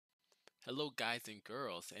Hello guys and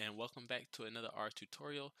girls, and welcome back to another R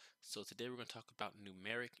tutorial. So today we're going to talk about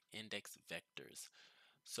numeric index vectors.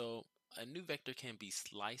 So a new vector can be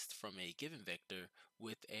sliced from a given vector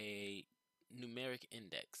with a numeric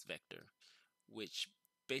index vector, which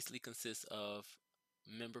basically consists of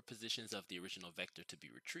member positions of the original vector to be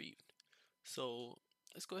retrieved. So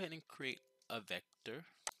let's go ahead and create a vector.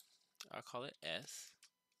 I'll call it S,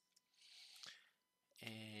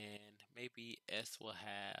 and maybe S will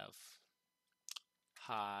have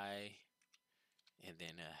hi, and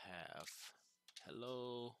then I have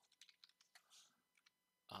hello.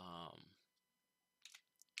 Um,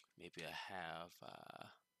 Maybe I have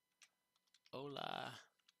hola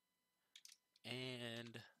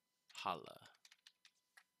and holla.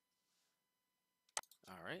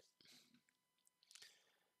 All right.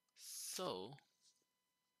 So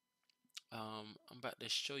I'm about to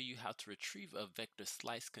show you how to retrieve a vector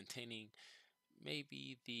slice containing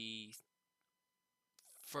maybe the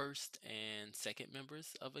first and second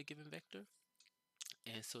members of a given vector.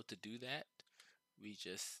 And so to do that, we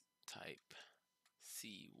just type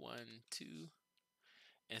C1, 2.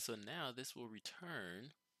 And so now this will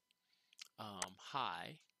return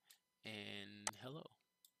hi and hello.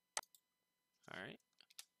 All right.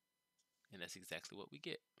 And that's exactly what we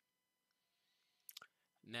get.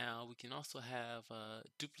 Now we can also have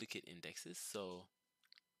duplicate indexes. So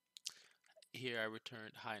here I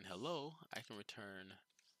returned hi and hello. I can return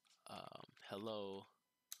hello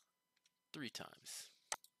 3 times.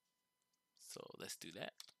 So let's do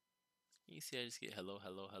that. You see I just get hello,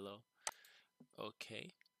 hello, hello.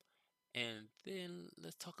 Okay. And then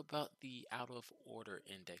let's talk about the out of order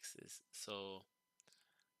indexes. So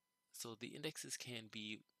the indexes can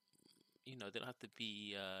be, they don't have to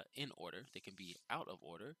be in order. They can be out of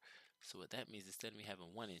order. So what that means, instead of me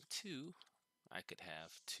having 1 and 2, I could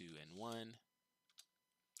have 2 and 1.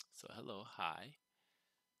 So hello, hi.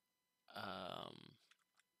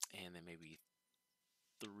 And then maybe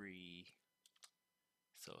 3.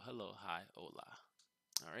 So hello, hi, hola.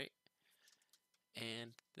 All right.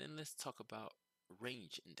 And then let's talk about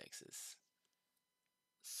range indexes.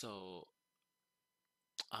 So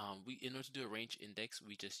in order to do a range index,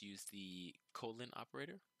 we just use the colon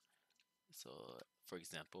operator. So for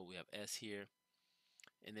example, we have S here,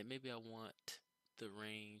 and then maybe I want the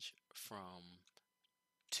range from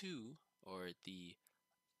 2, or the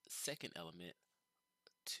second element,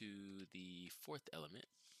 to the fourth element.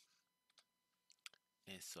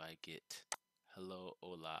 And so I get hello,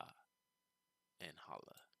 hola, and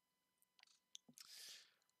holla.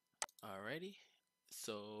 Alrighty.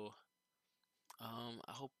 So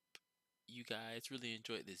I hope you guys really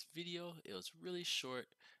enjoyed this video. It was really short.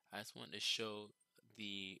 I just wanted to show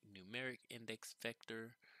the numeric index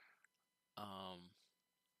vector.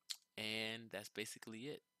 And that's basically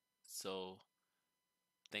it. So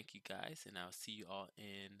thank you guys, and I'll see you all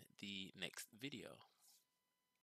in the next video.